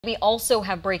We also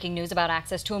have breaking news about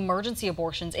access to emergency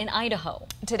abortions in Idaho.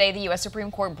 Today, the U.S.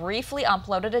 Supreme Court briefly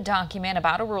uploaded a document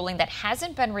about a ruling that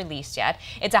hasn't been released yet.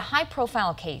 It's a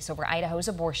high-profile case over Idaho's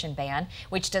abortion ban,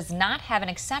 which does not have an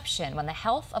exception when the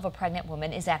health of a pregnant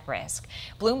woman is at risk.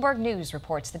 Bloomberg News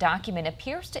reports the document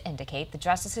appears to indicate the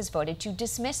justices voted to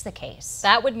dismiss the case.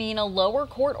 That would mean a lower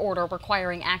court order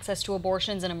requiring access to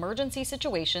abortions in emergency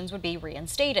situations would be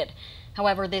reinstated.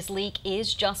 However, this leak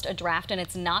is just a draft, and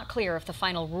it's not clear if the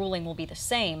final ruling will be the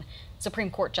same.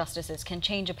 Supreme Court justices can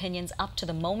change opinions up to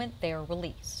the moment they are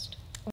released.